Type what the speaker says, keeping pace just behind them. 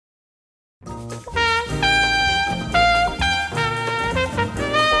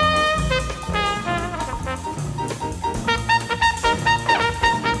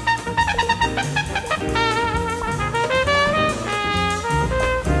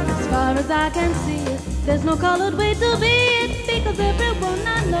as I can see it, there's no colored way to be it, because everyone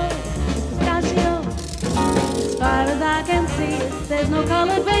I know is pistachio. As far as I can see it, there's no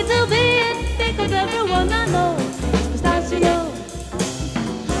colored way to be it, because everyone I know is pistachio.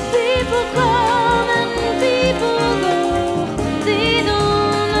 People come and people go, they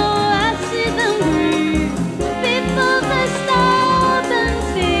don't know I see them breathe. People they stop and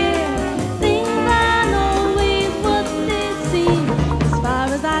stare, think I know is what they see. As far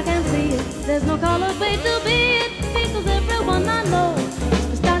as I can see it, there's no colored way to be it, because everyone I know is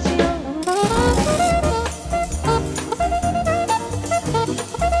pistachio.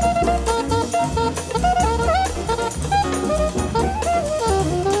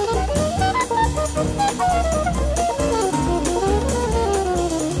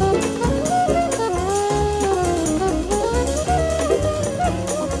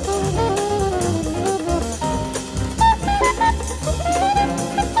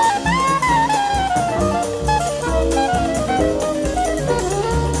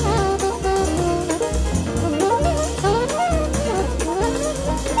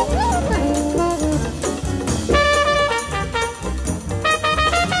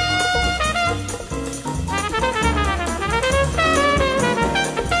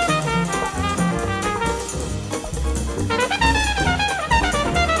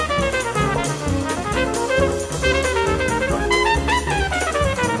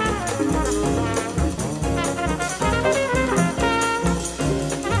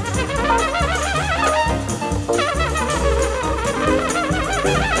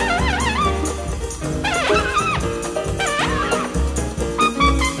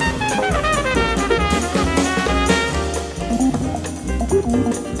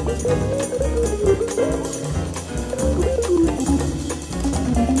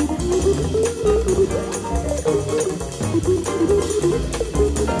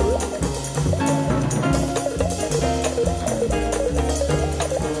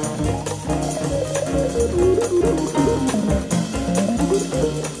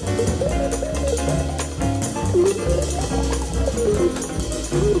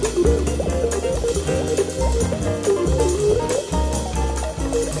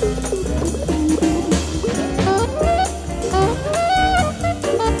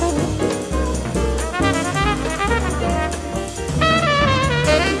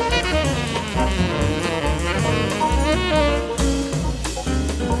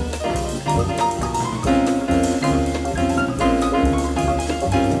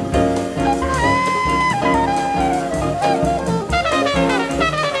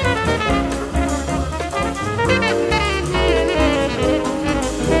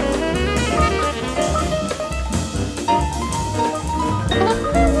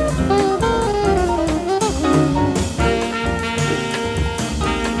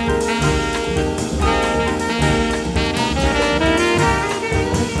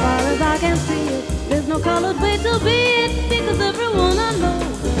 Colored way to be it, because everyone I know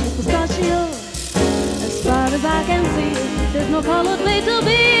is pistachio. As far as I can see it, there's no colored way to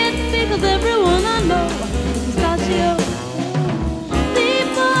be it, because everyone I know is pistachio.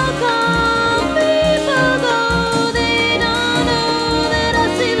 People come, people go, they don't know that I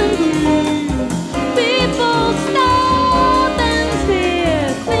see them through. People stop and stare,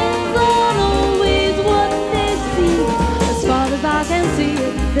 things aren't always what they seem. As far as I can see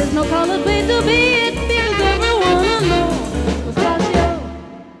it, there's no colored way to be it,